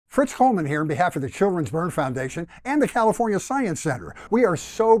Fritz Coleman here on behalf of the Children's Burn Foundation and the California Science Center. We are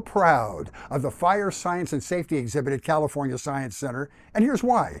so proud of the Fire, Science, and Safety exhibit at California Science Center, and here's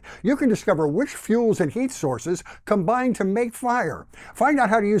why. You can discover which fuels and heat sources combine to make fire. Find out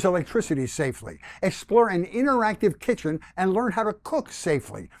how to use electricity safely. Explore an interactive kitchen and learn how to cook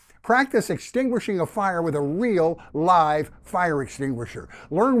safely. Practice extinguishing a fire with a real, live fire extinguisher.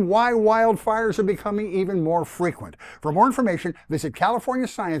 Learn why wildfires are becoming even more frequent. For more information, visit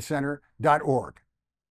CaliforniaScienceCenter.org.